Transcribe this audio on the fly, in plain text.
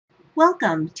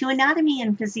Welcome to Anatomy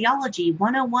and Physiology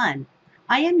 101.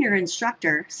 I am your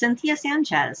instructor, Cynthia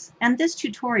Sanchez, and this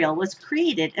tutorial was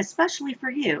created especially for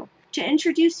you to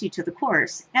introduce you to the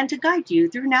course and to guide you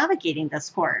through navigating this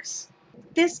course.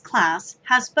 This class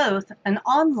has both an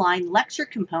online lecture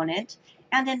component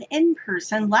and an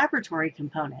in-person laboratory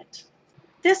component.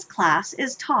 This class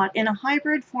is taught in a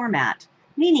hybrid format,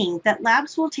 meaning that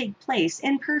labs will take place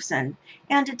in person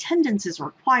and attendance is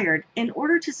required in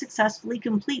order to successfully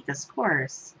complete this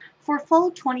course. For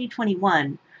fall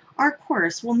 2021, our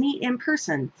course will meet in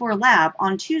person for lab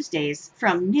on Tuesdays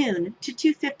from noon to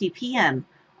 2:50 p.m.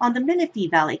 on the Menifee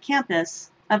Valley campus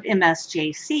of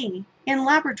MSJC in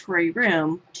Laboratory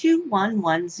Room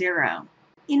 2110.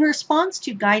 In response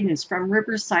to guidance from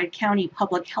Riverside County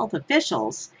public health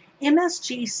officials,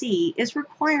 MSJC is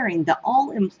requiring that all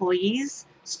employees,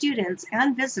 students,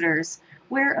 and visitors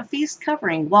wear a face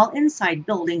covering while inside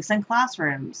buildings and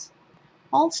classrooms.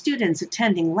 All students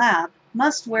attending lab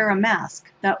must wear a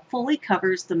mask that fully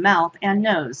covers the mouth and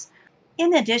nose.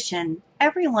 In addition,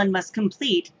 everyone must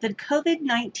complete the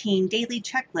COVID-19 daily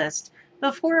checklist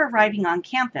before arriving on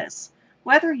campus,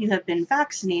 whether you have been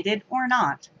vaccinated or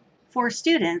not. For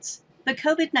students, the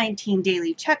COVID-19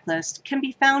 daily checklist can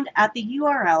be found at the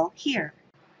URL here.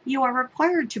 You are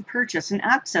required to purchase an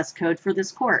access code for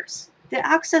this course. The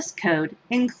access code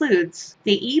includes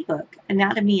the ebook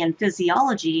Anatomy and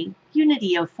Physiology,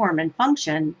 Unity of Form and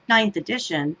Function, 9th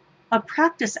edition, a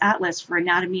practice atlas for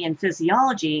anatomy and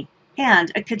physiology,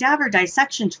 and a cadaver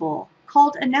dissection tool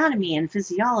called Anatomy and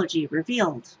Physiology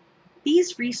Revealed.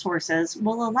 These resources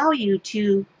will allow you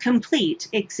to complete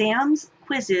exams,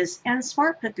 quizzes, and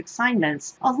SmartBook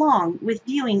assignments along with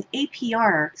viewing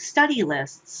APR study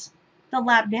lists. The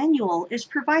lab manual is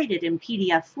provided in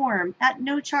PDF form at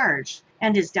no charge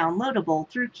and is downloadable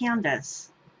through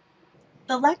Canvas.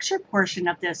 The lecture portion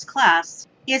of this class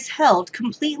is held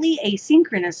completely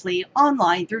asynchronously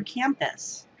online through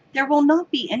campus. There will not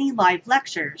be any live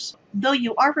lectures, though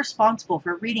you are responsible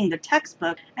for reading the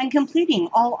textbook and completing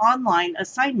all online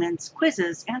assignments,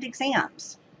 quizzes, and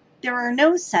exams. There are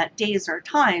no set days or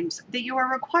times that you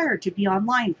are required to be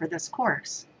online for this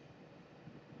course.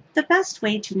 The best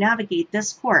way to navigate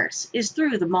this course is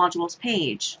through the modules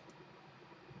page.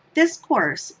 This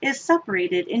course is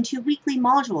separated into weekly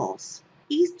modules.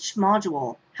 Each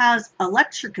module has a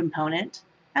lecture component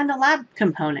and a lab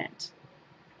component.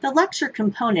 The lecture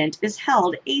component is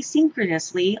held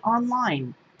asynchronously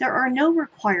online. There are no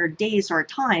required days or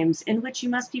times in which you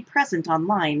must be present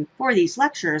online for these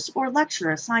lectures or lecture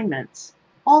assignments.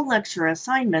 All lecture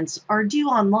assignments are due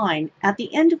online at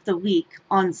the end of the week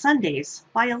on Sundays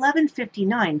by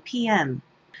 11:59 p.m.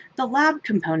 The lab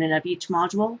component of each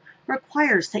module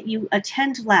requires that you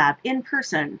attend lab in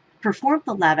person, perform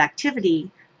the lab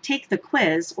activity, take the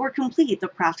quiz, or complete the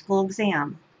practical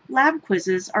exam. Lab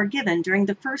quizzes are given during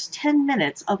the first 10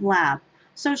 minutes of lab,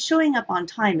 so showing up on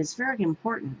time is very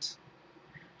important.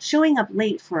 Showing up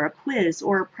late for a quiz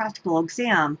or a practical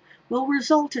exam will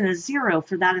result in a 0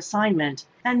 for that assignment,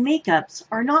 and makeups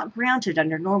are not granted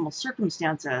under normal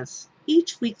circumstances.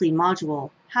 Each weekly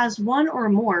module has one or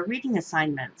more reading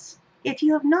assignments. If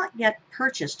you have not yet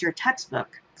purchased your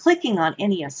textbook, clicking on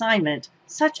any assignment,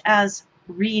 such as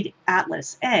Read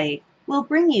Atlas A, will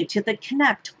bring you to the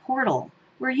Connect portal,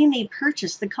 where you may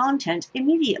purchase the content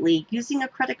immediately using a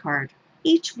credit card.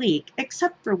 Each week,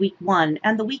 except for week 1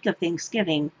 and the week of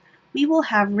Thanksgiving, we will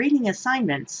have reading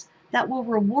assignments that will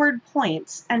reward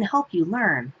points and help you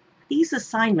learn. These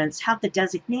assignments have the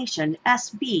designation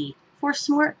SB for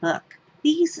SmartBook.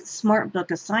 These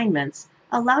SmartBook assignments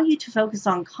allow you to focus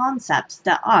on concepts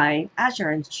that I, as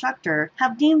your instructor,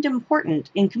 have deemed important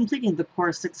in completing the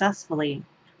course successfully.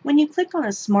 When you click on a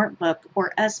SmartBook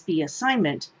or SB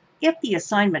assignment, if the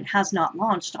assignment has not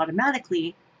launched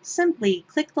automatically, simply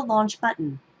click the Launch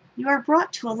button. You are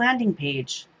brought to a landing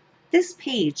page. This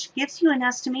page gives you an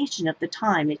estimation of the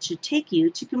time it should take you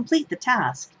to complete the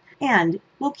task, and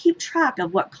will keep track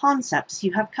of what concepts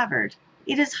you have covered.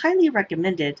 It is highly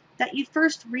recommended that you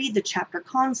first read the chapter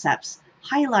concepts,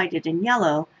 highlighted in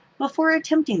yellow, before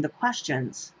attempting the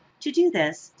questions. To do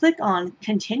this, click on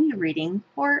Continue Reading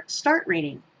or Start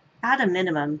Reading. At a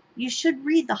minimum, you should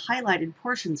read the highlighted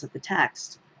portions of the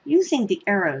text. Using the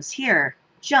arrows here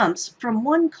jumps from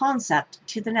one concept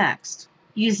to the next.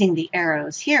 Using the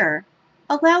arrows here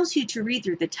allows you to read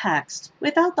through the text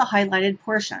without the highlighted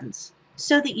portions,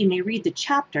 so that you may read the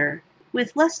chapter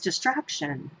with less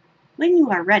distraction. When you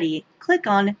are ready, click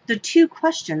on the 2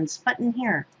 questions button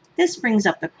here. This brings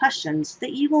up the questions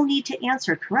that you will need to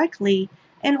answer correctly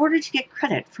in order to get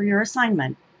credit for your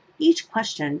assignment. Each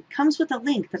question comes with a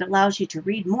link that allows you to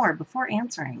read more before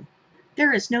answering.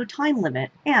 There is no time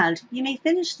limit, and you may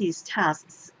finish these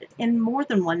tasks in more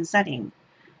than one setting.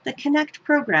 The Connect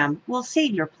program will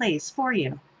save your place for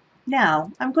you.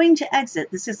 Now, I'm going to exit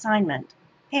this assignment,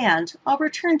 and I'll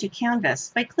return to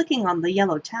Canvas by clicking on the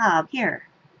yellow tab here.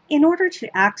 In order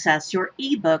to access your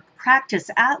ebook Practice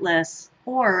Atlas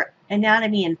or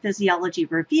Anatomy and Physiology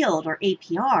Revealed or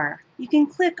APR, you can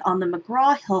click on the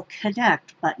McGraw-Hill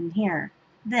Connect button here.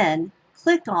 Then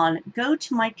click on Go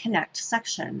to My Connect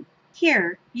section.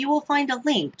 Here, you will find a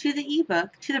link to the ebook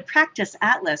to the Practice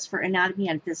Atlas for Anatomy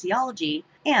and Physiology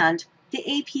and the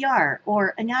APR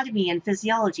or Anatomy and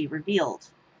Physiology Revealed.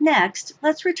 Next,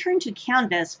 let's return to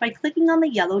Canvas by clicking on the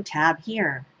yellow tab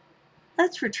here.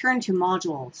 Let's return to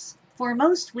modules. For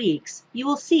most weeks, you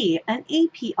will see an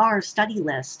APR study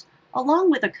list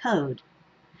along with a code.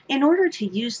 In order to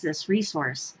use this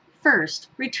resource, first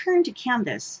return to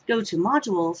Canvas, go to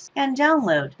Modules, and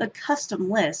download the custom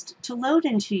list to load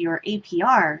into your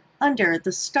APR under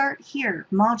the Start Here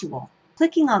module.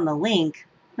 Clicking on the link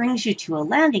brings you to a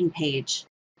landing page.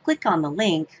 Click on the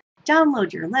link,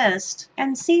 download your list,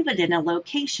 and save it in a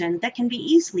location that can be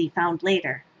easily found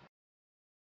later.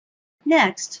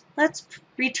 Next, let's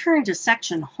return to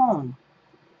section Home.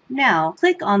 Now,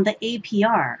 click on the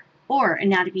APR, or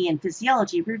Anatomy and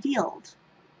Physiology Revealed.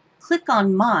 Click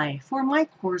on My for My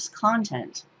Course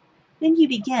content. When you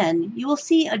begin, you will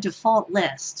see a default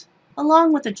list,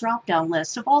 along with a drop-down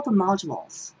list of all the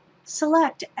modules.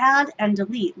 Select Add and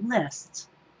Delete Lists.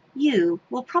 You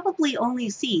will probably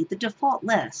only see the default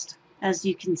list. As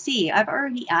you can see, I've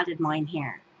already added mine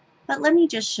here. But let me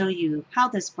just show you how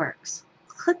this works.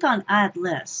 Click on Add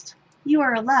List. You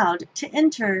are allowed to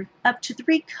enter up to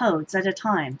 3 codes at a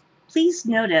time. Please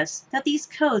notice that these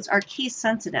codes are case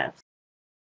sensitive.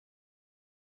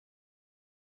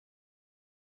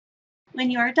 When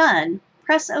you are done,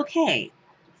 press OK.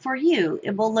 For you,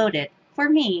 it will load it. For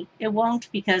me, it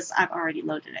won't because I've already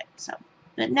loaded it.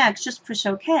 But next, just push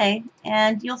OK,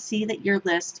 and you'll see that your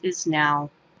list is now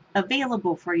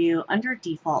available for you under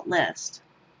Default List.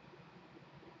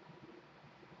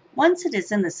 Once it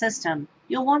is in the system,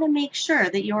 you'll want to make sure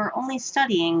that you are only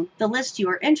studying the list you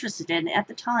are interested in at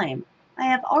the time. I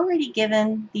have already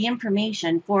given the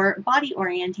information for body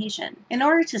orientation. In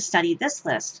order to study this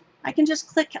list, I can just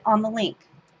click on the link.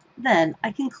 Then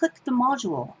I can click the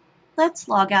module. Let's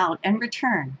log out and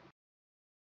return.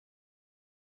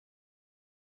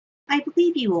 I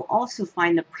believe you will also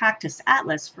find the Practice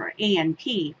Atlas for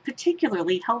A&P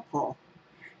particularly helpful.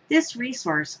 This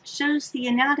resource shows the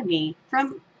anatomy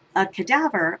from a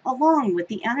cadaver along with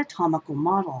the anatomical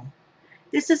model.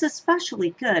 This is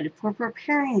especially good for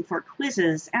preparing for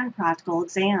quizzes and practical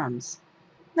exams.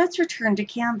 Let's return to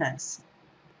Canvas.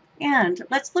 And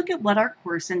let's look at what our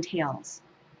course entails.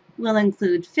 We'll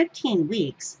include 15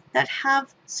 weeks that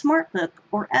have SmartBook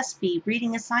or SB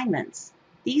reading assignments.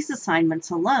 These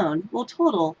assignments alone will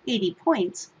total 80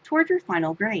 points toward your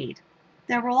final grade.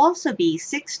 There will also be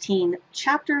 16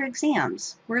 chapter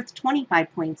exams worth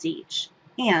 25 points each,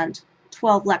 and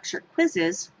 12 lecture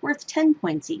quizzes worth 10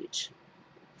 points each.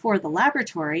 For the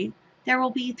laboratory, there will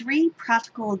be 3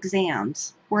 practical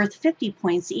exams worth 50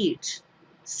 points each,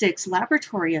 6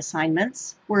 laboratory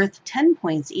assignments worth 10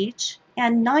 points each,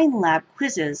 and 9 lab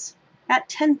quizzes at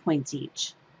 10 points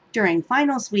each. During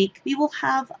finals week, we will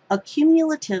have a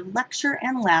cumulative lecture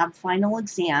and lab final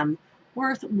exam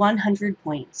worth 100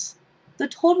 points. The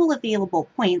total available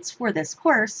points for this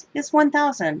course is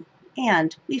 1,000,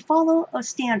 and we follow a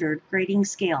standard grading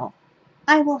scale.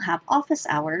 I will have office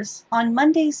hours on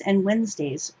Mondays and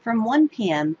Wednesdays from 1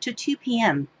 p.m. to 2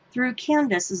 p.m. through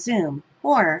Canvas Zoom,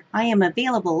 or I am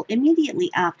available immediately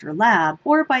after lab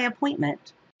or by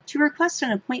appointment. To request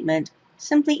an appointment,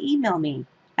 simply email me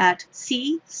at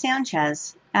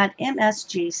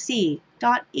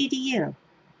csanchez@msjc.edu.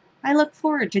 I look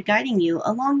forward to guiding you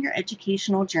along your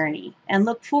educational journey and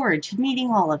look forward to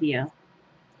meeting all of you.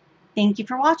 Thank you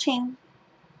for watching.